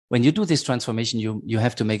when you do this transformation, you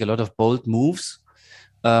have to make a lot of bold moves,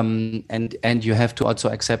 and you have to also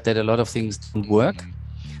accept that a lot of things don't work.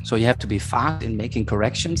 So you have to be fast in making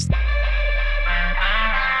corrections.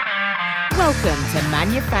 Welcome to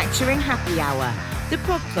Manufacturing Happy Hour, the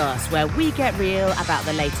podcast where we get real about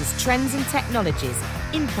the latest trends and technologies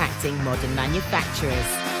impacting modern manufacturers.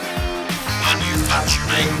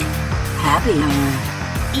 Manufacturing Happy Hour.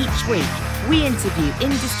 Each week, we interview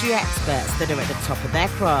industry experts that are at the top of their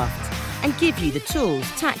craft and give you the tools,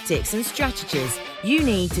 tactics and strategies you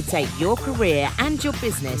need to take your career and your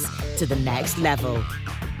business to the next level.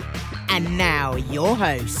 And now, your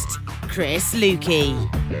host, Chris Lukey.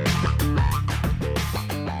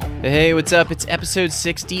 Hey, what's up? It's episode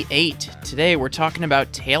 68. Today we're talking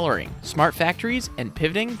about tailoring, smart factories, and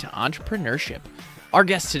pivoting to entrepreneurship. Our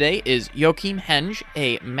guest today is Joachim Hensch,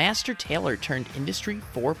 a master tailor turned Industry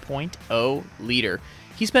 4.0 leader.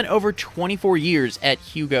 He spent over 24 years at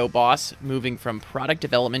Hugo Boss, moving from product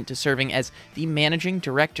development to serving as the managing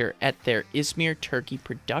director at their Izmir, Turkey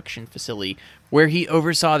production facility, where he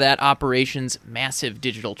oversaw that operation's massive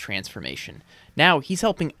digital transformation. Now he's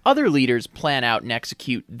helping other leaders plan out and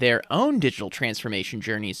execute their own digital transformation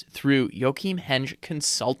journeys through Joachim Hensch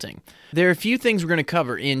Consulting. There are a few things we're going to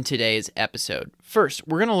cover in today's episode. First,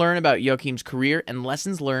 we're going to learn about Joachim's career and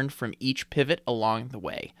lessons learned from each pivot along the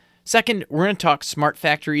way. Second, we're going to talk smart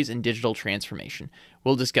factories and digital transformation.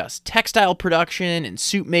 We'll discuss textile production and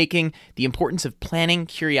suit making, the importance of planning,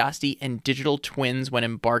 curiosity, and digital twins when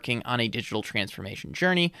embarking on a digital transformation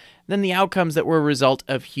journey, then the outcomes that were a result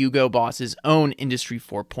of Hugo Boss's own Industry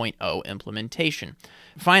 4.0 implementation.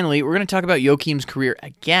 Finally, we're going to talk about Joachim's career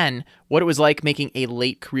again, what it was like making a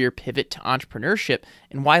late career pivot to entrepreneurship,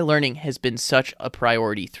 and why learning has been such a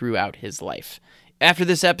priority throughout his life. After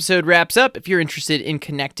this episode wraps up, if you're interested in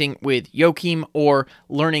connecting with Joachim or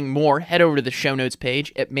learning more, head over to the show notes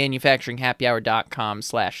page at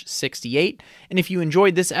manufacturinghappyhour.com/68. And if you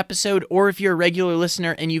enjoyed this episode, or if you're a regular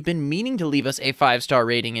listener and you've been meaning to leave us a 5-star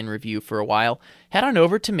rating and review for a while, head on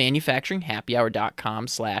over to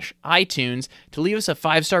manufacturinghappyhour.com/iTunes to leave us a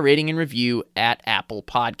 5-star rating and review at Apple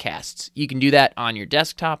Podcasts. You can do that on your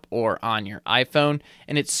desktop or on your iPhone,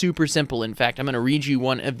 and it's super simple. In fact, I'm going to read you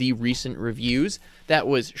one of the recent reviews that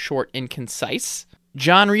was short and concise.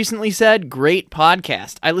 John recently said, "Great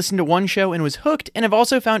podcast. I listened to one show and was hooked, and have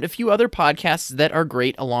also found a few other podcasts that are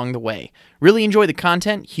great along the way. Really enjoy the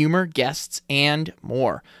content, humor, guests, and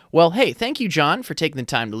more." Well, hey, thank you, John, for taking the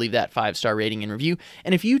time to leave that 5-star rating and review.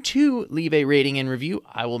 And if you too leave a rating and review,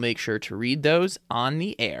 I will make sure to read those on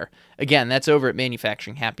the air. Again, that's over at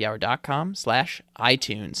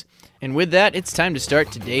manufacturinghappyhour.com/iTunes. And with that, it's time to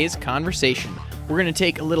start today's conversation. We're going to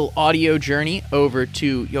take a little audio journey over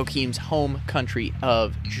to Joachim's home country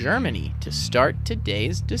of Germany to start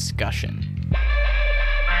today's discussion.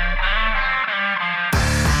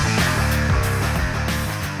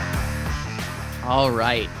 All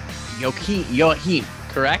right, Joachim,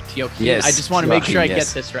 correct? Joachim. Yes, I just want to make sure I Joachim, get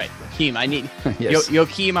yes. this right. Joachim, I need Yes.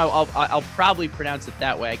 Joachim. I'll probably pronounce it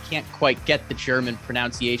that way. I can't quite get the German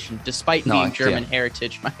pronunciation, despite being German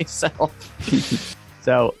heritage myself.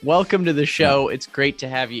 So, welcome to the show. It's great to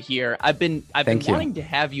have you here. I've been wanting to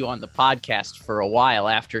have you on the podcast for a while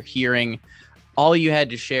after hearing all you had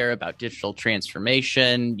to share about digital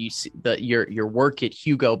transformation. You see your work at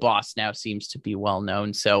Hugo Boss now seems to be well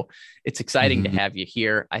known. So it's exciting to have you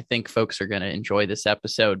here. I think folks are going to enjoy this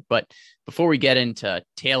episode. But before we get into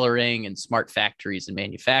tailoring and smart factories and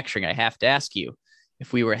manufacturing, I have to ask you,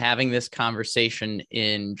 if we were having this conversation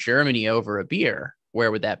in Germany over a beer, where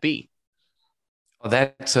would that be? Well,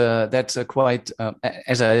 that's a quite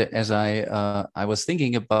as I was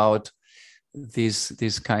thinking about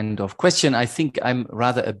this kind of question. I think I'm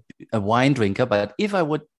rather a wine drinker, but if I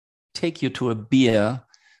would take you to a beer,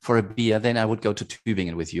 then I would go to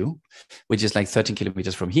Tübingen with you, which is like 13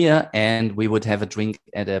 kilometers from here, and we would have a drink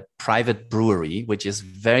at a private brewery, which is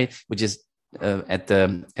at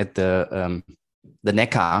the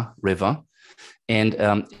Neckar River, and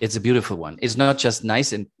it's a beautiful one. It's not just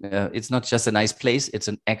nice, and it's not just a nice place; it's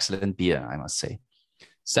an excellent beer, I must say.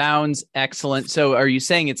 Sounds excellent. So are you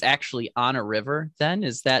saying it's actually on a river then?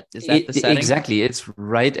 Is that the setting? Exactly. It's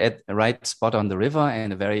right spot on the river,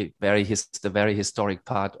 and a very historic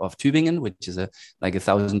part of Tübingen, which is like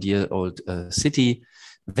 1,000-year-old city.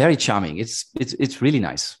 Very charming. It's really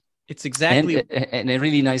nice. It's exactly and a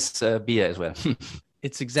really nice beer as well.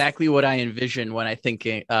 It's exactly what I envision when I think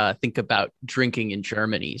about drinking in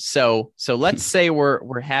Germany. So let's say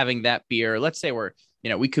we're having that beer. Let's say we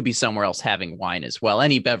could be somewhere else having wine as well.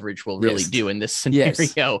 Any beverage will really do in this scenario.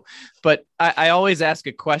 Yes. But I always ask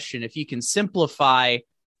a question: if you can simplify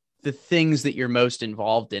the things that you're most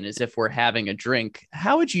involved in, as if we're having a drink,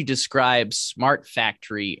 how would you describe Smart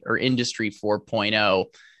Factory or Industry 4.0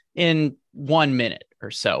 in 1 minute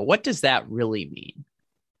or so? What does that really mean?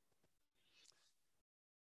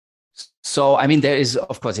 So, I mean, there is,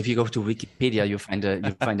 of course, if you go to Wikipedia, you find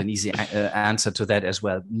an easy answer to that as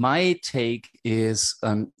well. My take is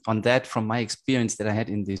on that from my experience that I had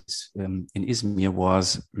in Izmir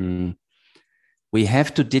was we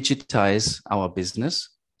have to digitize our business,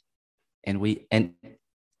 and we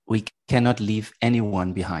cannot leave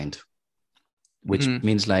anyone behind, which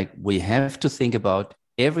means like we have to think about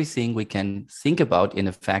everything we can think about in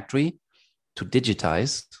a factory to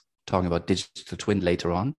digitize. Talking about digital twin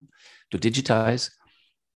later on. To digitize,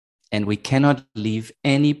 and we cannot leave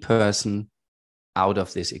any person out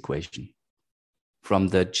of this equation, from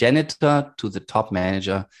the janitor to the top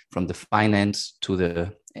manager, from the finance to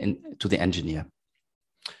the engineer.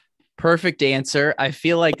 Perfect answer. I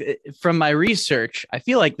feel like from my research, I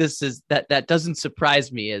feel like this is that doesn't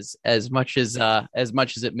surprise me as much as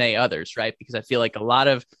it may others, right? Because I feel like a lot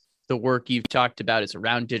of the work you've talked about is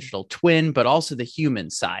around digital twin, but also the human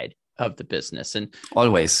side of the business, and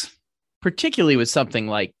always. Particularly with something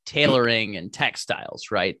like tailoring and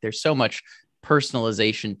textiles, right? There's so much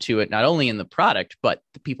personalization to it, not only in the product, but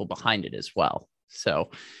the people behind it as well.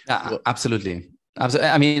 So, absolutely.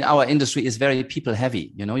 I mean, our industry is very people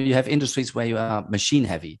heavy. You know, you have industries where you are machine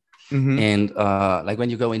heavy, and like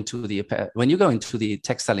when you go into the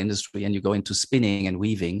textile industry and you go into spinning and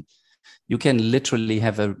weaving, you can literally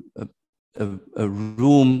have a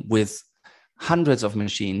room with hundreds of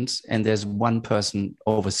machines, and there's one person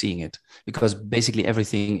overseeing it, because basically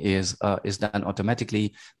everything is done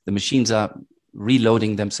automatically. The machines are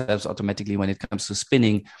reloading themselves automatically when it comes to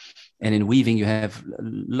spinning, and in weaving you have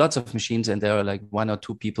lots of machines, and there are like one or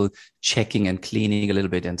two people checking and cleaning a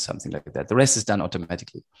little bit and something like that. The rest is done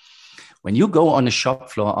automatically. When you go on a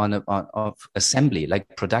shop floor of assembly,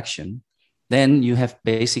 like production, then you have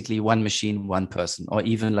basically one machine, one person, or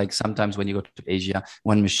even like sometimes when you go to Asia,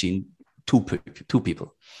 one machine, two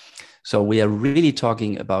people. So we are really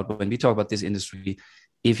talking about, when we talk about this industry,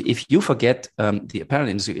 if you forget the apparel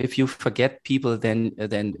industry, if you forget people, then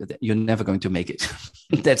you're never going to make it.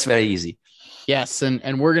 That's very easy. Yes,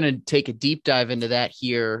 and we're going to take a deep dive into that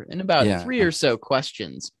here in about 3 or so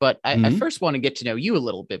questions. But I first want to get to know you a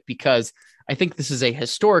little bit, because I think this is a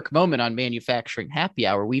historic moment on Manufacturing Happy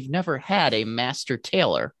Hour. We've never had a master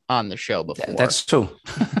tailor on the show before. That's true.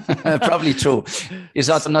 Probably true. It's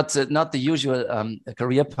also not the usual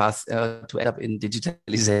career path to end up in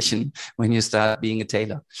digitalization when you start being a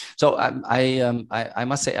tailor. So I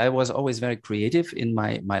must say I was always very creative in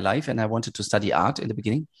my life, and I wanted to study art in the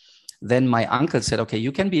beginning. Then my uncle said, okay,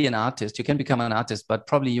 you can be an artist, you can become an artist, but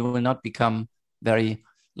probably you will not become very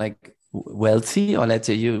like wealthy, or let's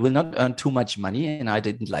say you will not earn too much money. And I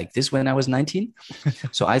didn't like this when I was 19.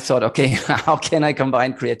 So I thought, okay, how can I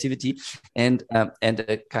combine creativity and a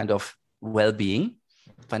kind of well-being,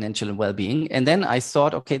 financial well-being? And then I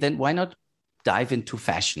thought, okay, then why not dive into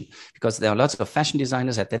fashion? Because there are lots of fashion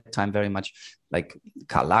designers at that time, very much like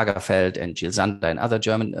Karl Lagerfeld and Jill Sander and other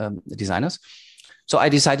German designers. So I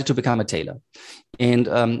decided to become a tailor.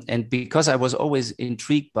 And because I was always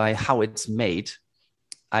intrigued by how it's made,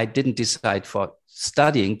 I didn't decide for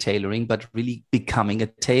studying tailoring, but really becoming a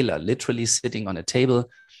tailor, literally sitting on a table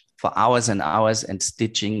for hours and hours and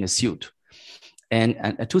stitching a suit.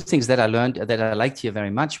 And two things that I learned that I liked here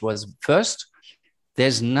very much was, first,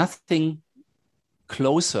 there's nothing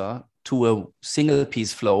closer to a single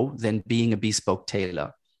piece flow than being a bespoke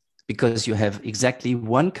tailor, because you have exactly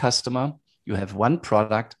one customer, you have one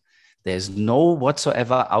product, there's no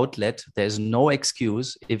whatsoever outlet, there's no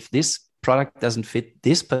excuse. If this product doesn't fit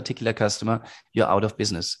this particular customer, you're out of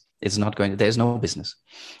business. It's not going to, there's no business.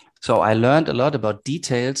 So I learned a lot about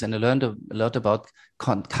details, and I learned a lot about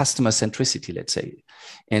customer centricity, let's say.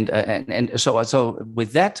 And so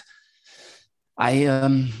with that,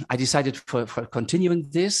 I decided for continuing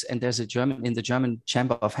this, and there's in the German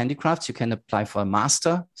Chamber of Handicrafts, you can apply for a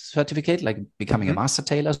master certificate, like becoming a master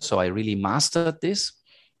tailor. So I really mastered this.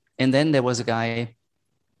 And then there was a guy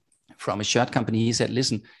from a shirt company. He said,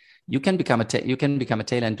 listen, you can become a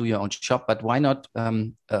tailor and do your own shop, but why not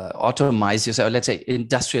automize yourself, let's say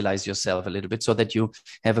industrialize yourself a little bit, so that you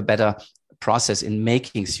have a better process in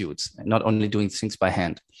making suits, and not only doing things by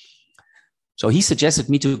hand. So he suggested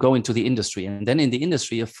me to go into the industry, and then in the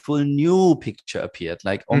industry, a full new picture appeared.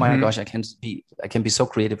 Like, oh my gosh, I can be so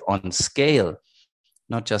creative on scale,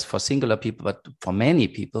 not just for singular people, but for many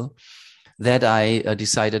people, that I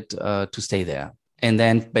decided to stay there. And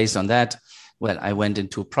then based on that, well, I went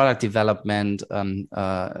into product development.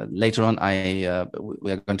 Later on,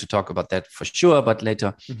 we are going to talk about that for sure. But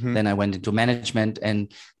later, then I went into management,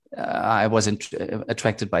 and I was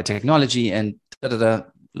attracted by technology, and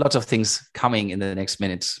lots of things coming in the next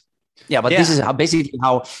minutes. Yeah, but this is basically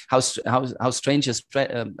how strange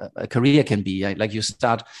a career can be. Like you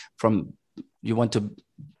start from, you want to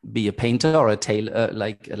be a painter or a tailor,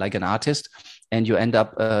 like an artist, and you end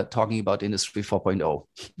up talking about Industry 4.0.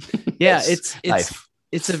 Yeah,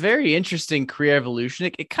 it's a very interesting career evolution.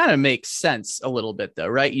 It kind of makes sense a little bit, though,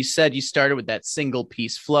 right? You said you started with that single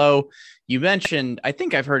piece flow. You mentioned, I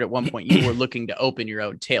think I've heard at one point you were looking to open your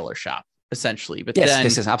own tailor shop, essentially. But yes,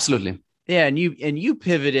 this is absolutely. Yeah, and you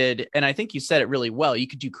pivoted, and I think you said it really well. You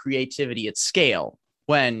could do creativity at scale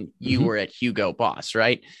when you were at Hugo Boss,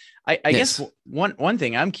 right? I guess one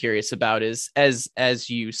thing I'm curious about is as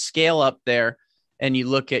you scale up there and you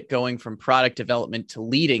look at going from product development to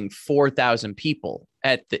leading 4,000 people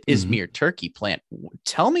at the Izmir Turkey plant.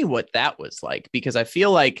 Tell me what that was like, because I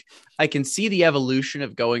feel like I can see the evolution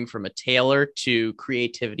of going from a tailor to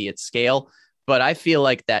creativity at scale. But I feel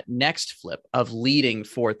like that next flip of leading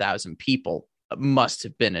 4,000 people must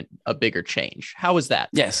have been a bigger change. How was that?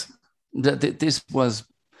 Yes, this was,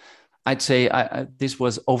 I'd say this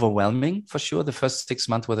was overwhelming for sure. The first 6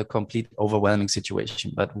 months were a complete overwhelming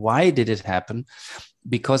situation. But why did it happen?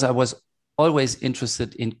 Because I was always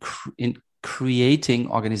interested in creating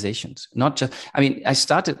organizations. Not just, I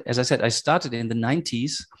started, as I said, in the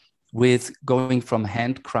 90s with going from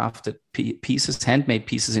handcrafted pieces, handmade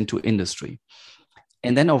pieces into industry.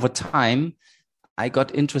 And then over time, I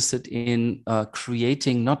got interested in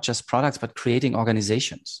creating not just products, but creating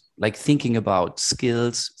organizations, like thinking about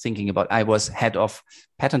skills, I was head of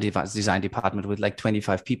pattern design department with like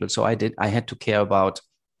 25 people. So I had to care about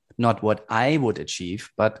not what I would achieve,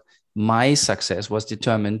 but my success was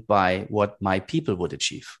determined by what my people would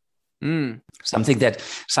achieve. Something that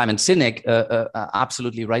Simon Sinek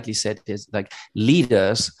absolutely rightly said is like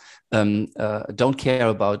leaders don't care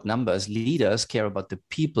about numbers. Leaders care about the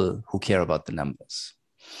people who care about the numbers.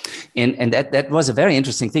 And that was a very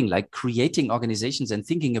interesting thing, like creating organizations and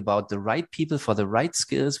thinking about the right people for the right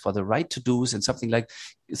skills, for the right to-dos, and something like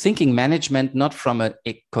thinking management, not from an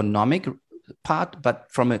economic part, but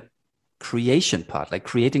from a creation part, like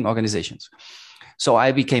creating organizations. So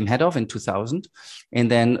I became head of in 2000,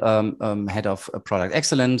 and then head of product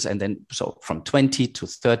excellence, and then so from 20 to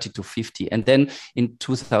 30 to 50. And then in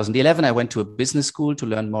 2011, I went to a business school to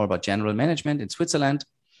learn more about general management in Switzerland,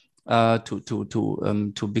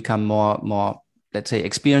 to become more, let's say,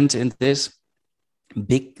 experienced in this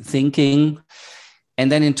big thinking.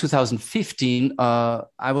 And then in 2015,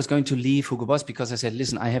 I was going to leave Hugo Boss because I said,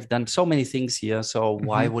 listen, I have done so many things here. So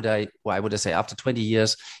why would I say after 20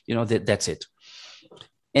 years, that's it.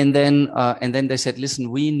 And then they said, listen,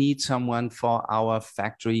 we need someone for our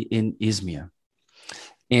factory in Izmir.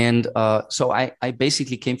 And so I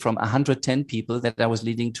basically came from 110 people that I was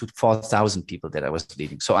leading to 4,000 people that I was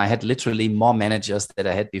leading. So I had literally more managers that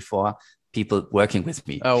I had before people working with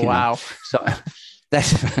me. Oh, wow. So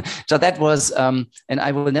that was, and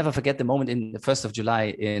I will never forget the moment in the 1st of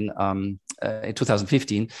July in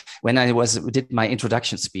 2015, when I did my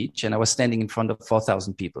introduction speech, and I was standing in front of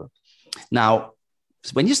 4,000 people. Now,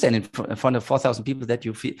 when you stand in front of 4,000 people, that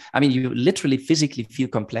you feel, you literally physically feel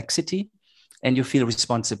complexity, and you feel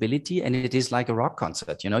responsibility, and it is like a rock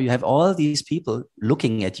concert. You have all these people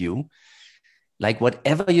looking at you, like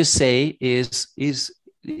whatever you say is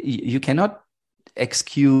you cannot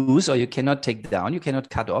excuse, or you cannot take down, you cannot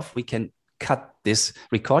cut off. We can cut this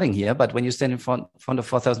recording here, but when you stand in front of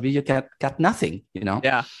 4,000 people, you can cut nothing.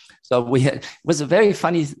 Yeah. So it was a very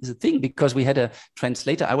funny thing, because we had a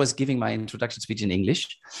translator. I was giving my introduction speech in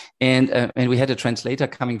English, and we had a translator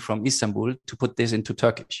coming from Istanbul to put this into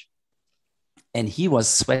Turkish. And he was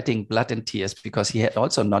sweating blood and tears, because he had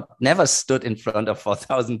also never stood in front of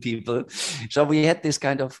 4,000 people. So we had this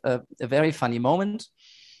kind of a very funny moment.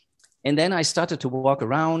 And then I started to walk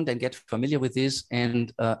around and get familiar with this.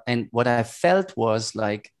 And what I felt was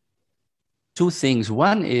like two things.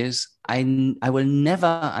 One is I will never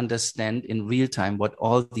understand in real time what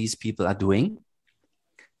all these people are doing.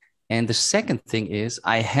 And the second thing is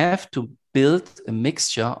I have to build a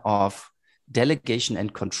mixture of delegation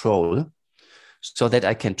and control, so that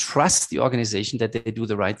I can trust the organization that they do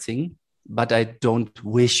the right thing, but I don't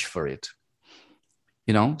wish for it.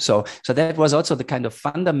 So that was also the kind of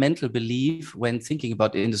fundamental belief when thinking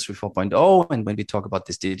about the Industry 4.0, and when we talk about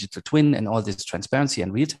this digital twin and all this transparency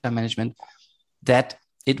and real-time management, that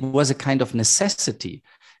it was a kind of necessity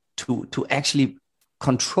to actually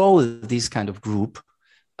control this kind of group,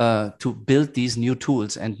 to build these new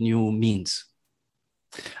tools and new means.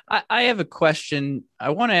 I have a question. I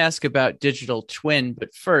want to ask about digital twin,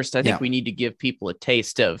 but first, I think we need to give people a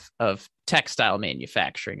taste of textile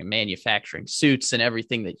manufacturing and manufacturing suits and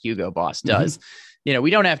everything that Hugo Boss does. We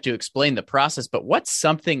don't have to explain the process, but what's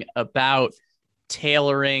something about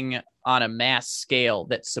tailoring on a mass scale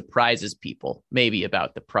that surprises people, maybe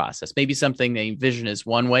about the process, maybe something they envision as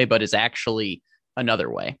one way, but is actually another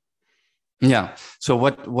way? Yeah. So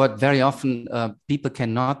what very often people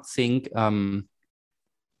cannot think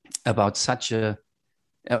about such a,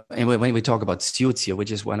 and when we talk about suits here,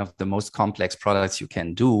 which is one of the most complex products you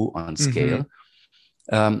can do on scale,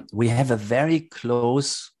 we have a very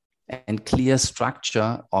close and clear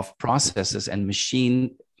structure of processes and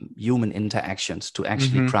machine human interactions to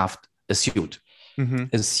actually craft a suit.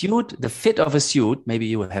 A suit, the fit of a suit, maybe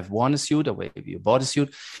you have worn a suit or maybe you bought a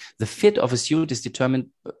suit. The fit of a suit is determined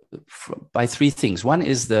by three things. One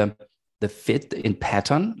is the fit in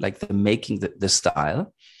pattern, like the making, the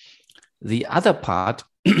style. The other part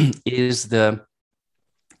is the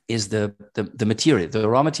material, the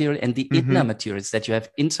raw material, and the inner materials that you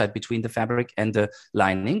have inside between the fabric and the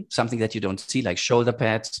lining, something that you don't see, like shoulder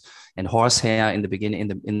pads and horsehair in the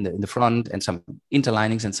beginning, in the front, and some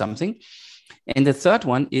interlinings and something. And the third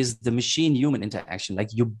one is the machine-human interaction,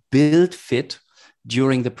 like you build fit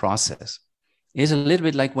during the process. It's a little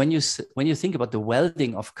bit like when you think about the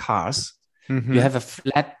welding of cars, you have a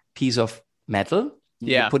flat piece of metal.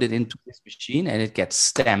 You put it into this machine and it gets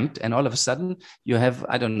stamped, and all of a sudden you have,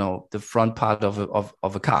 I don't know, the front part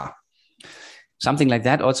of a car. Something like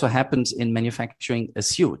that also happens in manufacturing a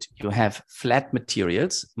suit. You have flat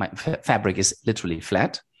materials. Fabric is literally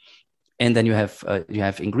flat. And then you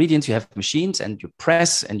have ingredients, you have machines, and you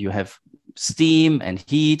press, and you have steam and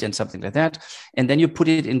heat and something like that. And then you put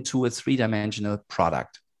it into a three-dimensional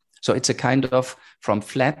product. So it's a kind of from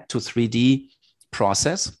flat to 3D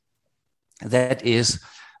process that is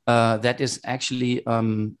actually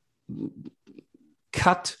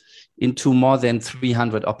cut into more than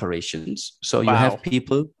 300 operations. So you have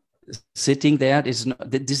people sitting there. This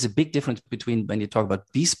is a big difference between when you talk about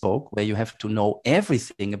bespoke, where you have to know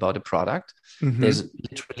everything about a product. There's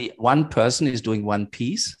literally one person is doing one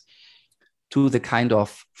piece, to the kind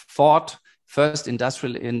of first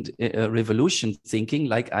industrial revolution thinking,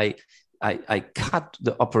 like I cut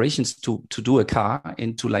the operations to do a car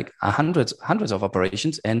into like hundreds of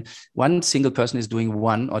operations, and one single person is doing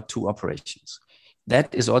one or two operations.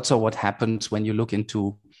 That is also what happens when you look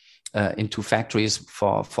into factories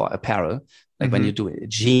for apparel, like when you do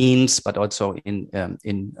jeans, but also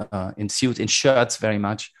in suits, in shirts very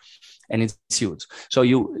much, and in suits. So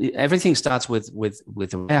everything starts with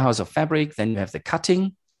a warehouse of fabric, then you have the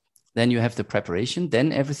cutting, then you have the preparation,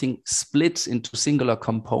 then everything splits into singular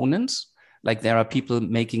components. Like there are people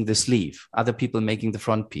making the sleeve, other people making the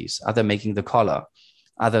front piece, other making the collar,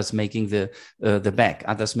 others making the back,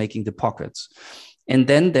 others making the pockets. And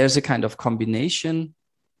then there's a kind of combination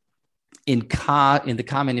in the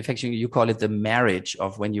car manufacturing. You call it the marriage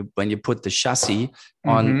of when you put the chassis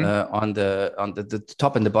on the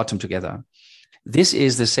top and the bottom together. This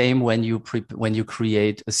is the same when you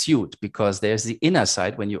create a suit, because there's the inner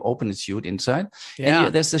side when you open a suit inside,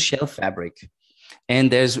 and there's the shell fabric,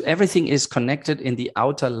 and everything is connected in the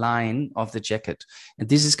outer line of the jacket. And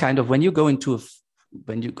this is kind of when you go into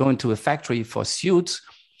a factory for suits,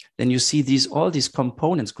 then you see all these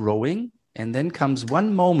components growing, and then comes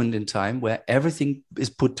one moment in time where everything is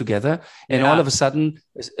put together, and all of a sudden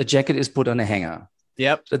a jacket is put on a hanger.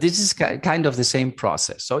 Yep. So this is kind of the same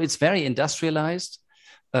process. So it's very industrialized,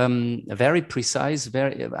 very precise,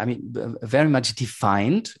 very much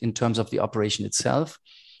defined in terms of the operation itself.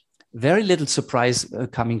 Very little surprise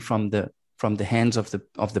coming from the hands of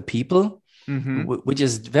the people, which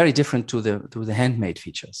is very different to the handmade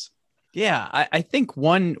features. Yeah, I think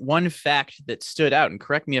one fact that stood out, and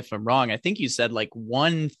correct me if I'm wrong, I think you said like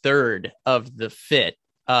 1/3 of the fit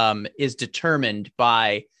is determined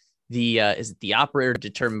by is it the operator,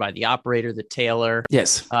 determined by the operator, the tailor?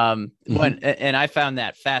 Yes. And I found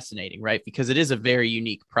that fascinating, right? Because it is a very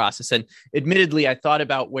unique process. And admittedly, I thought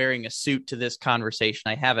about wearing a suit to this conversation.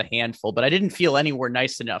 I have a handful, but I didn't feel anywhere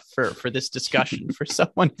nice enough for this discussion for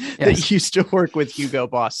someone that used to work with Hugo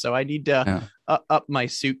Boss. So I need to up my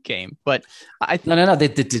suit game. But no.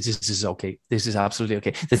 This is okay. This is absolutely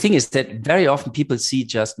okay. The thing is that very often people see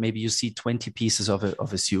maybe you see 20 pieces of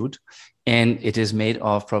a suit, and it is made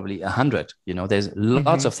of probably 100. There's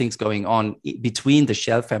lots of things going on between the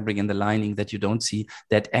shell fabric and the lining that you don't see,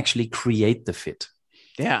 that actually create the fit.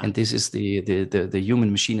 Yeah. And this is the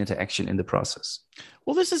human machine interaction in the process.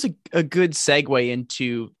 Well, this is a good segue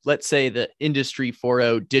into, let's say, the Industry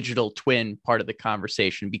 4.0 digital twin part of the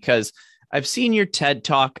conversation, because I've seen your TED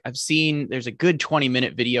talk. There's a good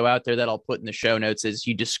 20-minute video out there that I'll put in the show notes as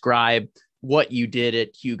you describe what you did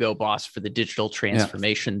at Hugo Boss for the digital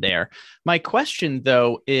transformation there. My question,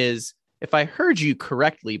 though, is if I heard you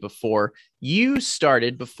correctly before,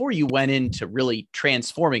 before you went into really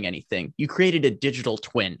transforming anything, you created a digital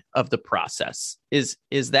twin of the process. Is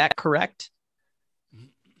that correct?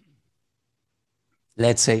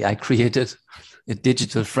 Let's say I created a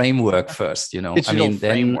digital framework first,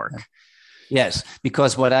 Framework. Yes,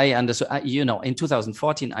 because what I understood, in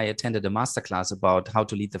 2014, I attended a masterclass about how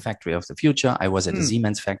to lead the factory of the future. I was at a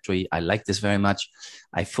Siemens factory. I liked this very much.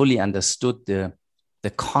 I fully understood the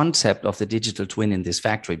concept of the digital twin in this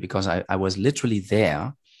factory because I was literally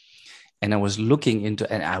there and I was looking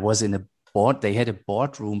into, and I was in a board. They had a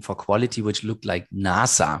boardroom for quality, which looked like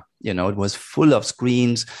NASA. It was full of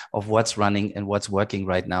screens of what's running and what's working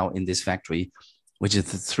right now in this factory, which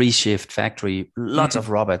is a 3-shift factory, lots of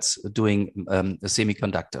robots doing the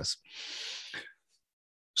semiconductors.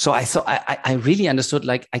 So I thought I really understood,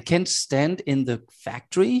 like, I can stand in the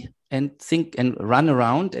factory and think and run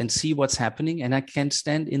around and see what's happening. And I can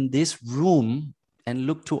stand in this room and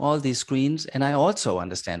look to all these screens. And I also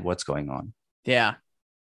understand what's going on. Yeah.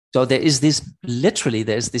 So there's this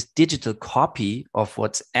digital copy of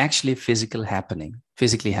what's actually physically happening.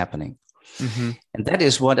 Mm-hmm. And that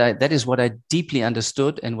is what I deeply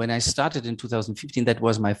understood. And when I started in 2015, that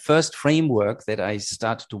was my first framework that I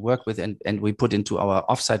started to work with, and we put into our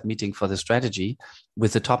offsite meeting for the strategy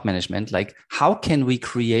with the top management. Like, how can we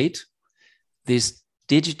create this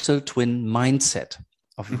digital twin mindset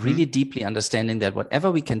of really deeply understanding that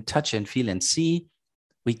whatever we can touch and feel and see,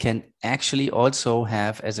 we can actually also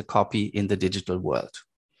have as a copy in the digital world.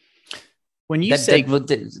 When you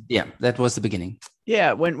that was the beginning.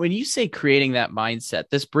 Yeah. When you say creating that mindset,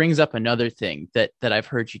 this brings up another thing that I've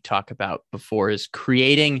heard you talk about before, is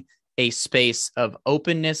creating a space of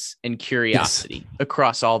openness and curiosity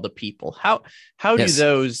across all the people. How do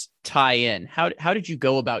those tie in? How did you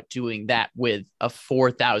go about doing that with a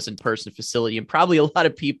 4,000 person facility and probably a lot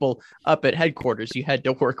of people up at headquarters you had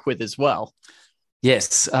to work with as well?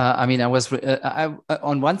 Yes. I was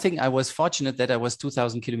on one thing, I was fortunate that I was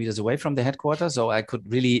 2,000 kilometers away from the headquarters. So I could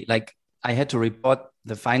really, I had to report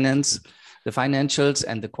the financials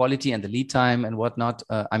and the quality and the lead time and whatnot.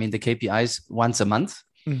 The KPIs once a month,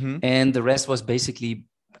 and the rest was basically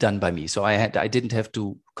done by me. So I didn't have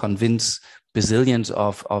to convince bazillions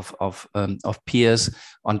of peers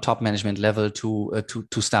on top management level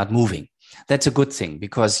to start moving. That's a good thing,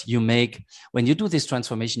 because when you do this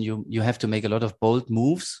transformation, you have to make a lot of bold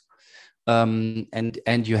moves,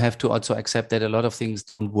 and you have to also accept that a lot of things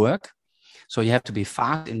don't work. So you have to be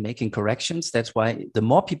fast in making corrections. That's why the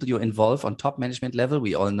more people you involve on top management level,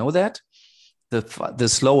 we all know that, the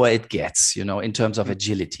slower it gets, in terms of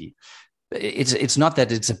agility. It's not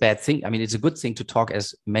that it's a bad thing. It's a good thing to talk to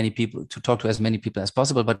as many people as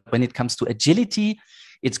possible. But when it comes to agility,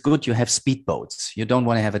 it's good you have speedboats. You don't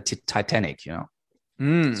want to have a Titanic,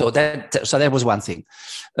 So that was one thing,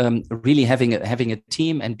 really having a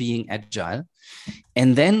team and being agile.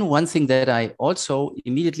 And then one thing that I also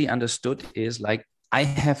immediately understood is, like, I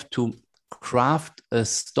have to craft a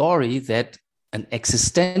story, an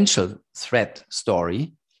existential threat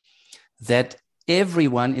story that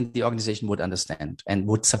everyone in the organization would understand and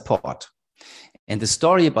would support. And the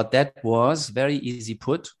story about that was very easy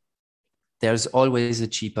put. There's always a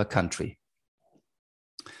cheaper country.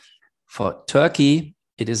 For Turkey,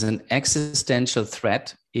 it is an existential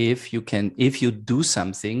threat if you do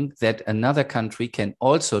something that another country can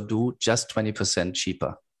also do just 20%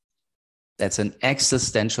 cheaper. That's an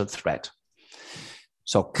existential threat.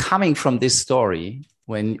 So coming from this story,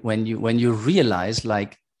 when you realize,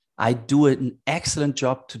 like, I do an excellent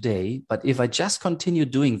job today, but if I just continue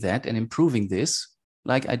doing that and improving this,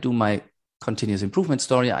 like I do my continuous improvement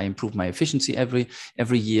story, I improve my efficiency every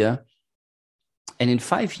year. And in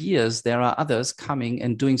 5 years, there are others coming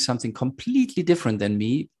and doing something completely different than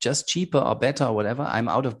me, just cheaper or better or whatever. I'm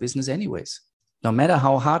out of business anyways. No matter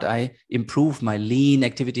how hard I improve my lean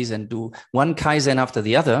activities and do one Kaizen after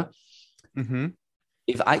the other,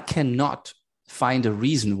 if I cannot find a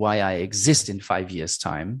reason why I exist in 5 years'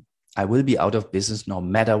 time, I will be out of business no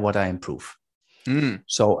matter what I improve.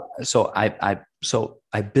 So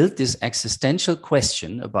I built this existential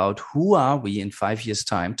question about who are we in 5 years'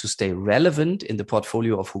 time to stay relevant in the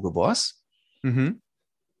portfolio of Hugo Boss. And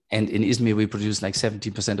in Izmir, we produce like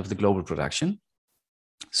 70% of the global production.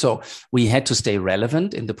 So we had to stay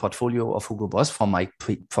relevant in the portfolio of Hugo Boss for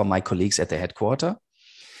my colleagues at the headquarters.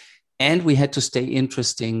 And we had to stay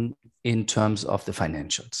interesting in terms of the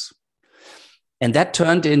financials. And that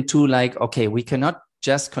turned into, like, okay, we cannot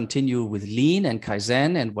just continue with lean and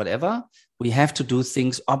Kaizen and whatever. We have to do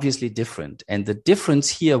things obviously different. And the difference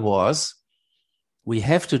here was we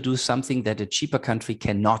have to do something that a cheaper country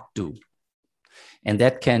cannot do. And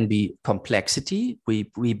that can be complexity.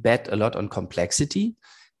 We bet a lot on complexity,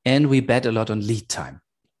 and we bet a lot on lead time.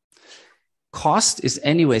 Cost is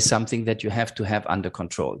anyway something that you have to have under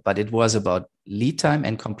control, but it was about lead time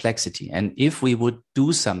and complexity. And if we would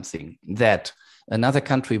do something that another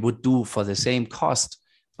country would do for the same cost,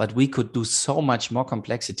 but we could do so much more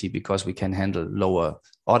complexity because we can handle lower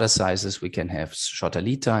order sizes, we can have shorter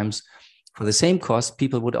lead times. For the same cost,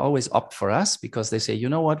 people would always opt for us because they say, you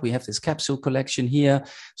know what, we have this capsule collection here,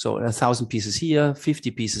 so 1,000 pieces here,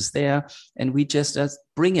 50 pieces there, and we just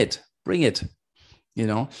bring it.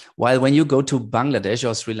 While when you go to Bangladesh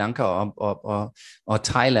or Sri Lanka or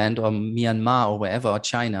Thailand or Myanmar or wherever, or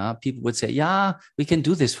China, people would say, yeah, we can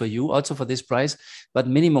do this for you also for this price, but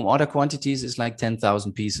minimum order quantities is like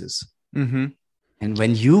 10,000 pieces. Mm-hmm. And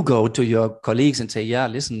when you go to your colleagues and say, yeah,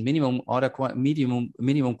 listen, minimum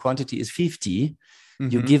quantity is 50, mm-hmm.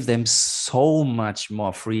 you give them so much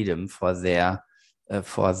more freedom for their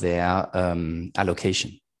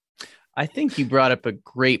allocation. I think you brought up a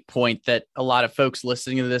great point that a lot of folks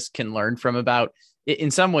listening to this can learn from. About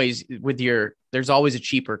in some ways there's always a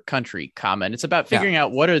cheaper country comment. It's about figuring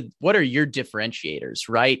out what are your differentiators,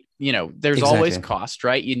 right? There's exactly. always cost,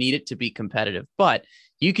 right? You need it to be competitive, but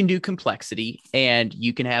you can do complexity and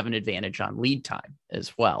you can have an advantage on lead time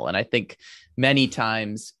as well. And I think many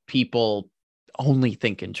times people only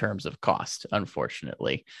think in terms of cost,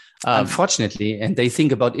 unfortunately. And they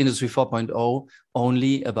think about Industry 4.0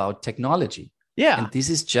 only about technology. Yeah. And this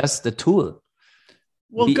is just the tool.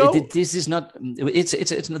 Well, it's not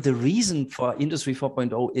the reason for Industry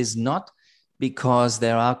 4.0 is not because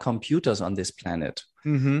there are computers on this planet.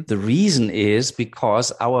 Mm-hmm. The reason is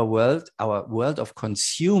because our world of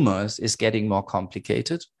consumers is getting more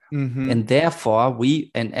complicated. Mm-hmm. And therefore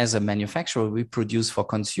as a manufacturer, we produce for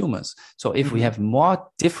consumers. So if mm-hmm. we have more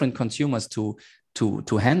different consumers to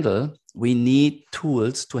handle, we need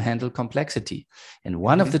tools to handle complexity. And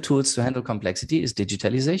one mm-hmm. of the tools to handle complexity is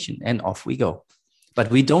digitalization, and off we go. But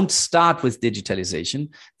we don't start with digitalization.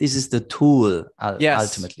 This is the tool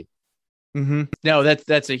ultimately. Mm-hmm. No,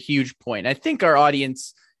 that's a huge point. I think our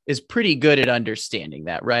audience is pretty good at understanding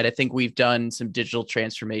that, right? I think we've done some digital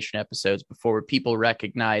transformation episodes before where people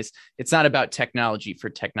recognize it's not about technology for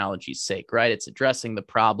technology's sake, right? It's addressing the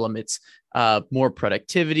problem. It's more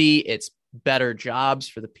productivity. It's better jobs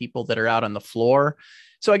for the people that are out on the floor.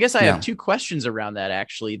 So I guess I have two questions around that,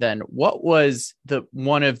 actually. Then what was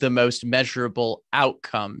one of the most measurable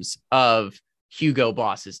outcomes of Hugo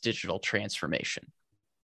Boss's digital transformation?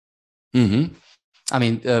 Mm-hmm. I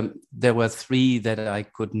mean, there were three that I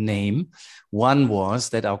could name. One was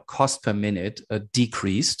that our cost per minute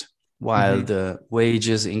decreased while mm-hmm. the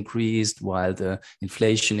wages increased, while the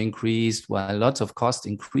inflation increased, while lots of cost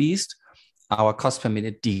increased, our cost per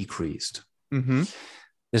minute decreased. Mm-hmm.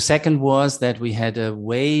 The second was that we had a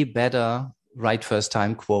way better right first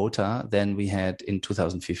time quota than we had in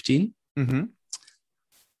 2015. Mm-hmm.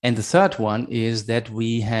 And the third one is that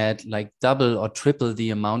we had like double or triple the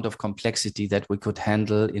amount of complexity that we could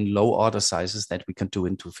handle in low order sizes that we can do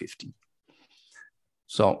in 2015.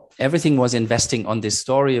 So everything was investing on this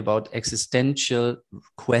story about existential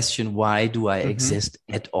question, why do I mm-hmm. exist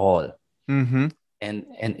at all? Mm-hmm. And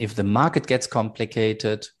if the market gets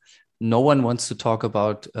complicated, no one wants to talk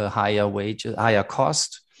about higher wages, higher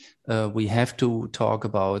cost. We have to talk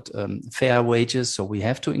about fair wages. So we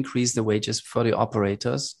have to increase the wages for the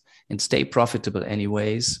operators and stay profitable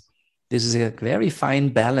anyways. This is a very fine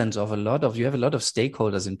balance of you have a lot of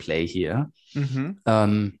stakeholders in play here.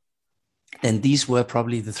 Mm-hmm. And these were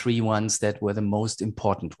probably the three ones that were the most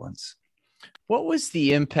important ones. What was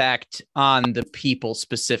the impact on the people,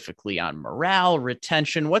 specifically on morale,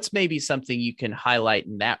 retention? What's maybe something you can highlight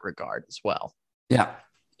in that regard as well? Yeah.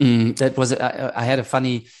 That was I had a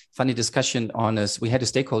funny discussion on us. We had a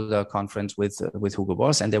stakeholder conference with Hugo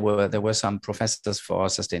Boss, and there were some professors for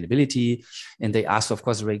sustainability, and they asked, of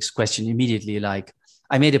course, Rick's question immediately. Like,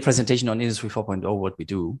 I made a presentation on Industry 4.0, what we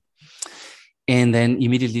do, and then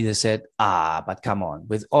immediately they said, but come on,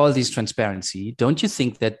 with all this transparency, don't you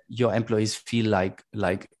think that your employees feel like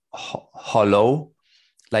hollow?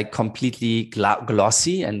 Like completely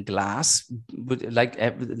glossy and glass, but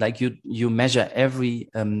like you measure every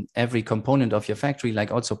component of your factory,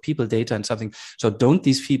 like also people data and something. So don't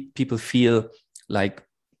these people feel like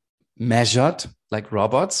measured, like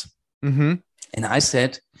robots? Mm-hmm. And I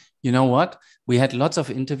said, you know what? We had lots of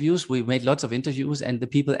interviews. We made lots of interviews, and the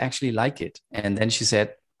people actually like it. And then she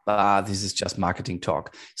said, this is just marketing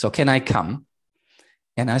talk. So can I come?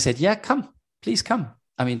 And I said, yeah, come, please come.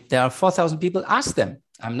 I mean, there are 4,000 people. Ask them.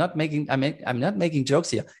 I'm not making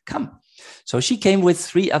jokes here. Come. So she came with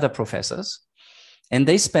 3 other professors, and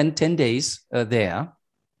they spent 10 days there.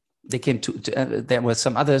 They came there were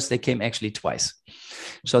some others. They came actually twice.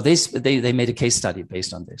 So they made a case study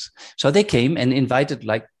based on this. So they came and invited,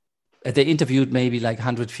 they interviewed maybe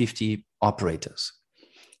 150 operators,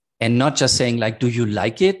 and not just saying do you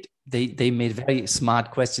like it? They made very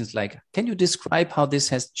smart questions like, can you describe how this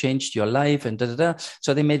has changed your life? And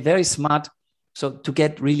So they made very smart, so to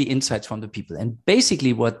get really insights from the people. And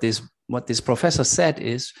basically what this professor said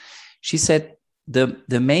is, she said the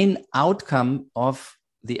main outcome of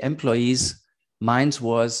the employees' minds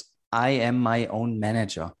was, I am my own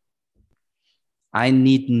manager. I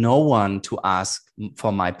need no one to ask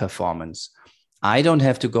for my performance. I don't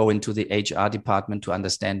have to go into the HR department to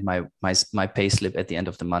understand my pay slip at the end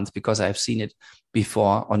of the month, because I've seen it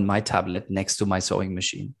before on my tablet next to my sewing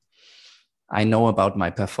machine. I know about my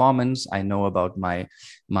performance. I know about my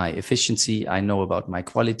efficiency. I know about my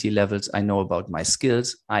quality levels. I know about my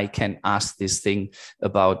skills. I can ask this thing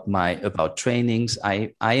about trainings.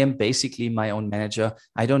 I am basically my own manager.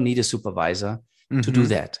 I don't need a supervisor to do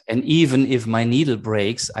that. And even if my needle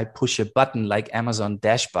breaks, I push a button like Amazon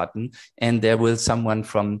Dash button, and there will someone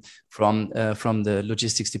from the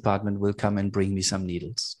logistics department will come and bring me some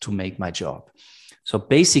needles to make my job. So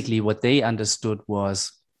basically what they understood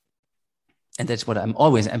was, and that's what I'm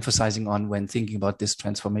always emphasizing on when thinking about this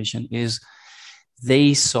transformation, is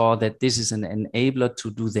they saw that this is an enabler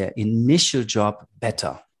to do their initial job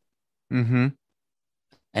better. Mm-hmm.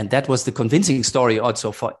 And that was the convincing story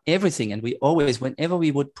also for everything. And we always, whenever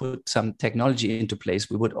we would put some technology into place,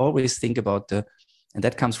 we would always think about and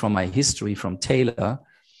that comes from my history from Taylor,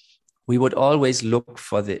 we would always look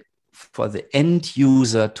for the end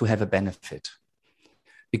user to have a benefit,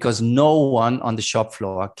 because no one on the shop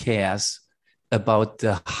floor cares about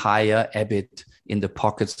the higher EBIT in the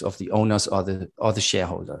pockets of the owners or the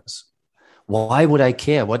shareholders. Why would I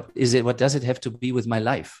care? What does it have to be with my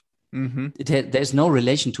life? Mm-hmm. There's no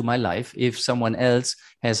relation to my life if someone else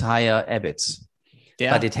has higher EBITs.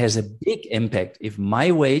 Yeah. But it has a big impact if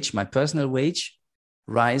my wage, my personal wage,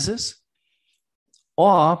 rises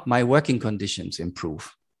or my working conditions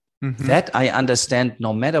improve. Mm-hmm. That I understand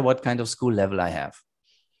no matter what kind of school level I have.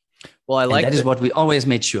 Well, I like that is what we always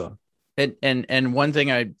made sure. And one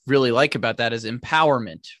thing I really like about that is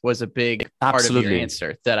empowerment was a big part of your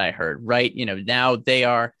answer that I heard, right? Now they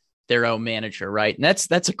are their own manager, right? And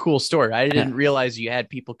that's a cool story. I didn't realize you had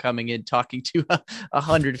people coming in talking to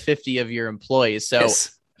 150 of your employees. So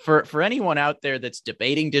yes. For anyone out there that's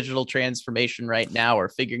debating digital transformation right now or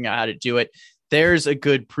figuring out how to do it, there's a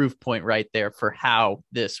good proof point right there for how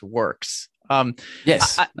this works.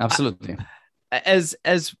 Yes, absolutely. As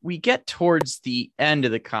we get towards the end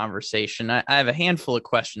of the conversation, I have a handful of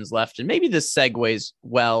questions left, and maybe this segues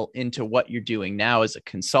well into what you're doing now as a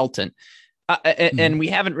consultant. And we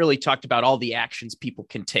haven't really talked about all the actions people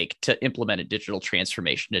can take to implement a digital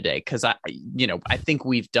transformation today, because I think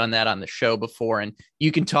we've done that on the show before, and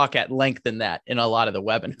you can talk at length in that in a lot of the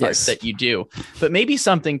webinars that you do. But maybe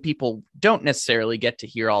something people don't necessarily get to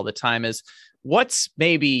hear all the time is what's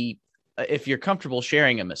maybe, if you're comfortable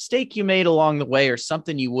sharing, a mistake you made along the way or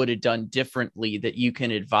something you would have done differently that you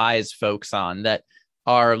can advise folks on that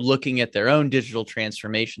are looking at their own digital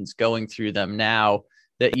transformations, going through them now,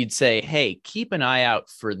 that you'd say, hey, keep an eye out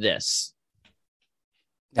for this?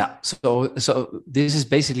 Yeah. So this is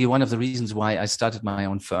basically one of the reasons why I started my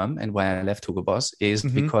own firm and why I left Hugo Boss is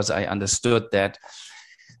because I understood that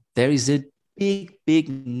there is a big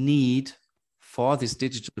need for this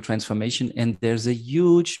digital transformation. And there's a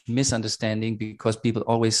huge misunderstanding because people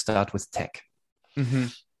always start with tech. Mm-hmm.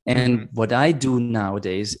 And what I do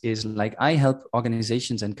nowadays is I help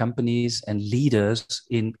organizations and companies and leaders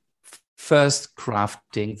in first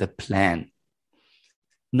crafting the plan,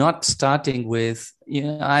 not starting with,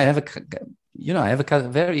 I have a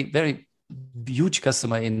very, very huge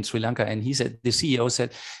customer in Sri Lanka. And he said, the CEO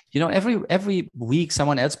said, every week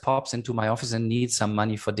someone else pops into my office and needs some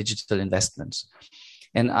money for digital investments.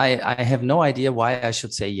 And I have no idea why I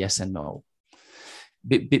should say yes and no,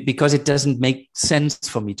 because it doesn't make sense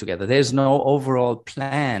for me together. There's no overall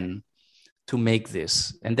plan to make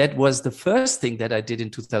this. And that was the first thing that I did in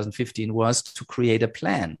 2015, was to create a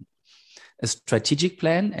plan, a strategic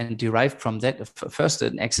plan, and derived from that first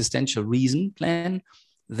an existential reason plan,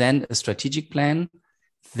 then a strategic plan,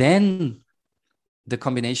 then the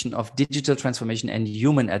combination of digital transformation and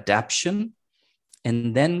human adaptation.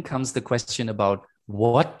 And then comes the question about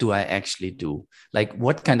what do I actually do? Like,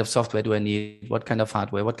 what kind of software do I need? What kind of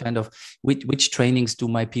hardware? What kind of, which trainings do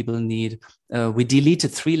my people need? We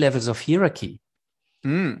deleted 3 levels of hierarchy.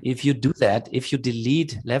 If you do that, if you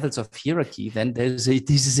delete levels of hierarchy, then this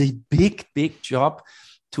is a big job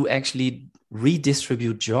to actually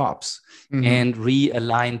redistribute jobs and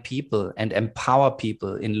realign people and empower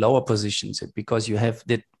people in lower positions, because you have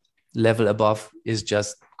the level above is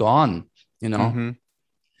just gone, you know.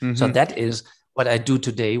 So that is what I do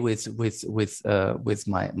today with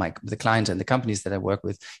the clients and the companies that I work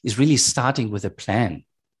with, is really starting with a plan.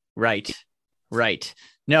 Right.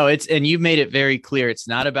 No, and you've made it very clear. It's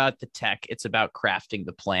not about the tech. It's about crafting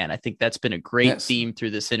the plan. I think that's been a great theme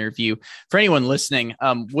through this interview. For anyone listening,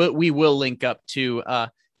 we will link up to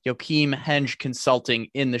Joachim Hensch Consulting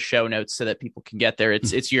in the show notes so that people can get there.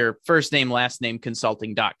 It's your first name, last name,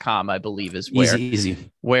 consulting.com, I believe, is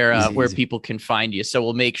where people can find you. So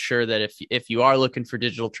we'll make sure that if you are looking for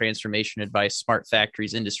digital transformation advice, smart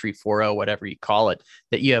factories, Industry 4.0, whatever you call it,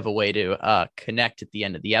 that you have a way to connect at the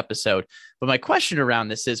end of the episode. But my question around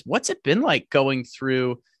this is, what's it been like going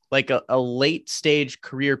through like a late stage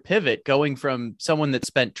career pivot, going from someone that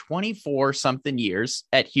spent 24 something years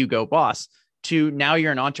at Hugo Boss to now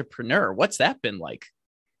you're an entrepreneur? What's that been like?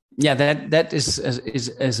 Yeah, that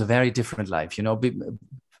is a very different life. You know,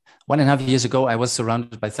 1.5 years ago, I was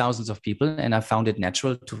surrounded by thousands of people, and I found it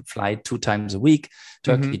natural to fly 2 times a week,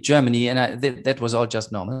 Turkey, Germany, and that was all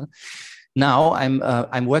just normal. Now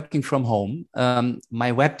I'm working from home.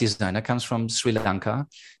 My web designer comes from Sri Lanka.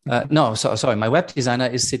 My web designer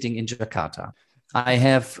is sitting in Jakarta. I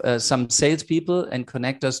have some salespeople and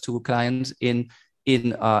connectors to clients in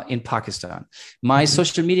Pakistan. My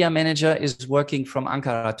social media manager is working from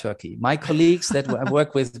Ankara, Turkey. My colleagues that I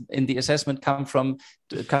work with in the assessment come from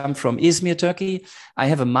Izmir, Turkey. I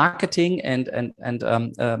have a marketing and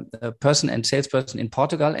a person and salesperson in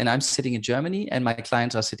Portugal, and I'm sitting in Germany, and my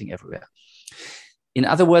clients are sitting everywhere. In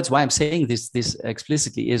other words, why I'm saying this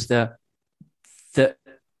explicitly is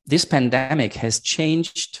this pandemic has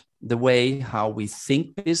changed the way how we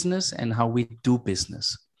think business and how we do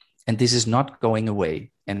business. And this is not going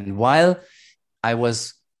away. And while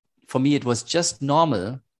for me, it was just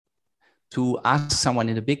normal to ask someone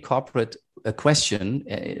in a big corporate a question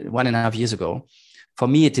 1.5 years ago. For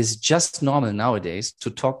me, it is just normal nowadays to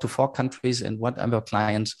talk to 4 countries and whatever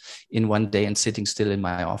clients in one day and sitting still in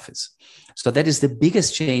my office. So that is the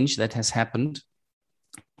biggest change that has happened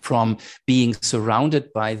from being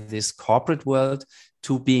surrounded by this corporate world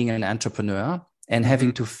to being an entrepreneur and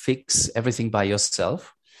having to fix everything by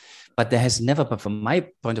yourself. But there has never, but from my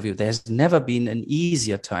point of view, there has never been an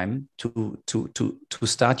easier time to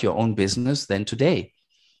start your own business than today,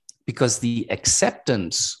 because the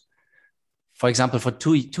acceptance, for example, for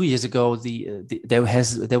two years ago,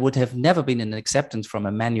 there would have never been an acceptance from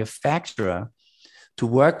a manufacturer to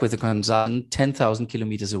work with a consultant 10,000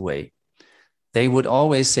 kilometers away. They would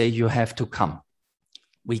always say, you have to come.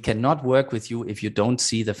 We cannot work with you if you don't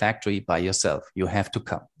see the factory by yourself. You have to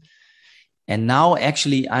come. And now,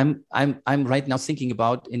 actually, I'm right now thinking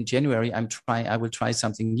about, in January, I will try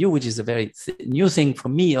something new, which is a very new thing for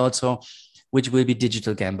me also, which will be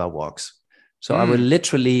digital Gamba walks. So I'm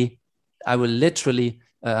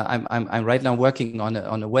right now working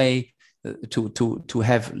on a way to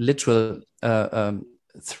have literal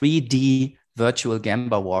 3D virtual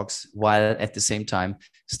Gamba walks while at the same time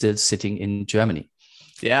still sitting in Germany.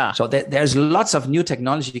 Yeah. So there's lots of new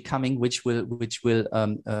technology coming, which will be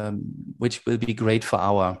great for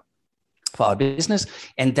our business,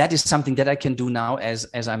 and that is something that I can do now as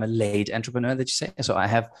I'm a late entrepreneur, that you say. So I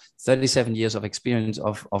have 37 years of experience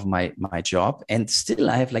of my job, and still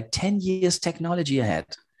I have like 10 years technology ahead.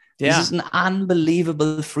 Yeah. This is an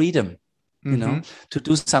unbelievable freedom, you know, to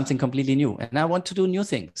do something completely new, and I want to do new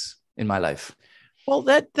things in my life. Well,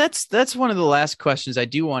 that's one of the last questions I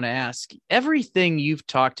do want to ask. Everything you've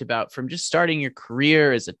talked about, from just starting your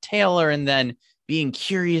career as a tailor and then being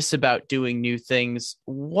curious about doing new things,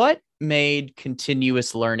 what made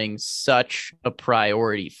continuous learning such a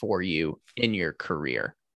priority for you in your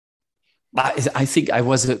career? I think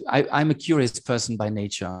I'm a curious person by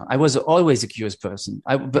nature. I was always a curious person.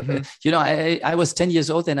 I was 10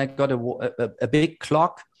 years old and I got a big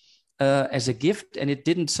clock as a gift, and it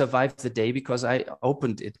didn't survive the day because I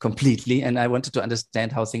opened it completely and I wanted to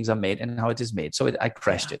understand how things are made and how it is made. So I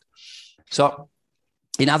crashed it. So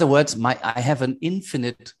in other words, I have an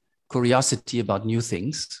infinite curiosity about new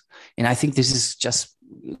things. And I think this is just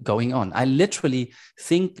going on. I literally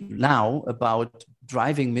think now about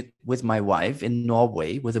driving with my wife in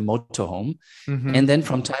Norway with a motorhome, and then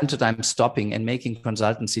from time to time stopping and making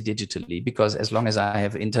consultancy digitally, because as long as I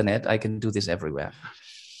have internet, I can do this everywhere.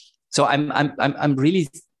 So I'm really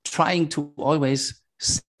trying to always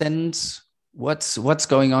sense what's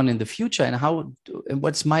going on in the future and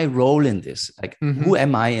what's my role in this. Like, who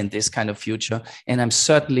am I in this kind of future? And I'm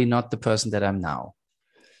certainly not the person that I'm now.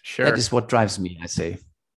 Sure. That is what drives me, I say.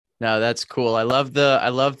 No, that's cool. I love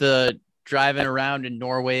the driving around in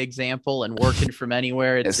Norway example and working from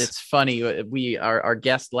anywhere. It's funny. Our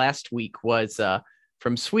guest last week was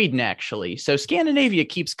from Sweden, actually. So Scandinavia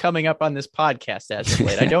keeps coming up on this podcast as of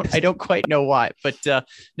late. I don't quite know why, but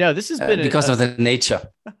no, this has been because of the nature.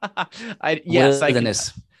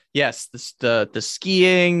 Wilderness. Yes, the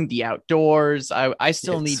skiing, the outdoors. I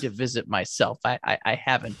still need to visit myself. I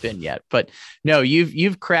haven't been yet, but no,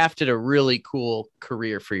 you've crafted a really cool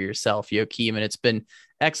career for yourself, Joachim, and it's been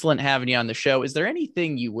excellent having you on the show. Is there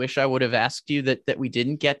anything you wish I would have asked you that we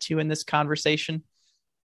didn't get to in this conversation?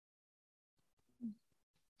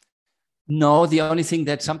 No, the only thing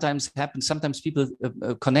that sometimes happens, sometimes people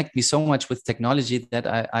connect me so much with technology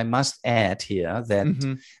that I must add here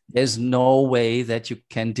that there's no way that you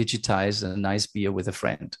can digitize a nice beer with a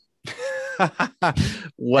friend.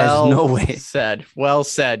 Well, no way. Said. Well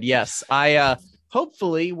said. Yes.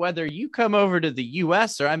 Hopefully, whether you come over to the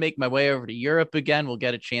US or I make my way over to Europe again, we'll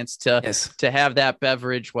get a chance to have that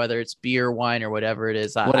beverage, whether it's beer, wine, or whatever it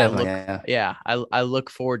is. I look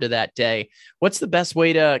forward to that day. What's the best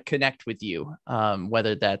way to connect with you,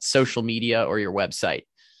 whether that's social media or your website?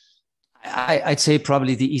 I'd say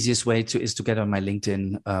probably the easiest way is to get on my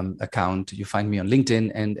LinkedIn account. You find me on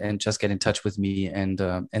LinkedIn and just get in touch with me, and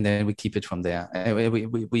then we keep it from there.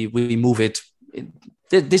 We move it.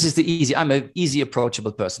 This is the easy. I'm an easy,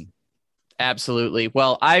 approachable person. Absolutely.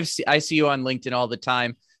 Well, I see you on LinkedIn all the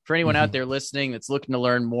time. For anyone out there listening that's looking to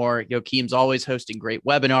learn more, Joachim's always hosting great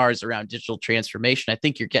webinars around digital transformation. I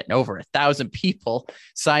think you're getting over 1,000 people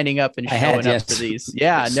signing up and showing up for these.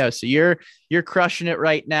 Yeah, no. So you're crushing it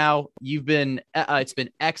right now. You've been it's been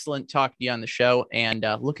excellent talking to you on the show, and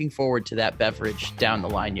looking forward to that beverage down the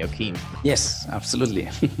line, Joachim. Yes, absolutely.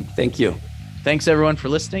 Thank you. Thanks everyone for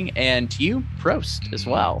listening, and to you, Prost as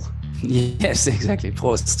well. Yes, exactly.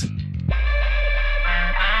 Prost.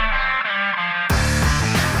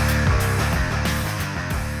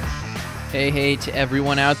 Hey to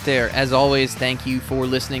everyone out there. As always, thank you for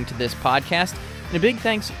listening to this podcast. And a big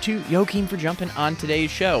thanks to Joachim for jumping on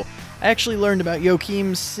today's show. I actually learned about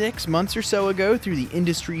Joachim 6 months or so ago through the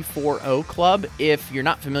Industry 4.0 Club. If you're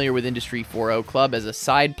not familiar with Industry 4.0 Club, as a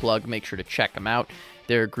side plug, make sure to check them out.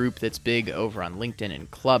 They're a group that's big over on LinkedIn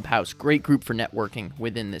and Clubhouse. Great group for networking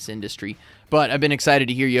within this industry. But I've been excited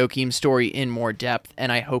to hear Joachim's story in more depth,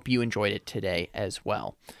 and I hope you enjoyed it today as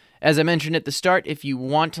well. As I mentioned at the start, if you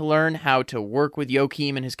want to learn how to work with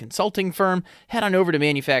Joachim and his consulting firm, head on over to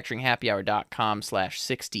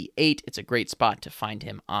manufacturinghappyhour.com/68. It's a great spot to find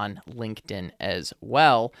him on LinkedIn as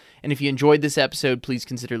well. And if you enjoyed this episode, please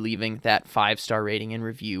consider leaving that 5-star rating and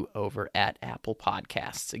review over at Apple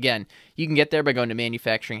Podcasts. Again, you can get there by going to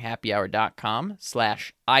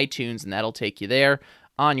manufacturinghappyhour.com/iTunes, and that'll take you there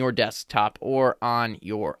on your desktop or on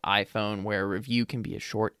your iPhone, where a review can be as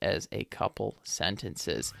short as a couple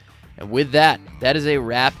sentences. And with that is a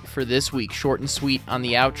wrap for this week. Short and sweet on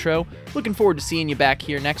the outro. Looking forward to seeing you back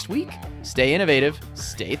here next week. Stay innovative,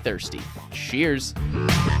 stay thirsty. Cheers.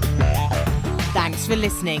 Thanks for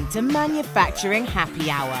listening to Manufacturing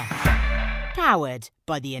Happy Hour, powered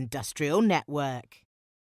by the Industrial Network.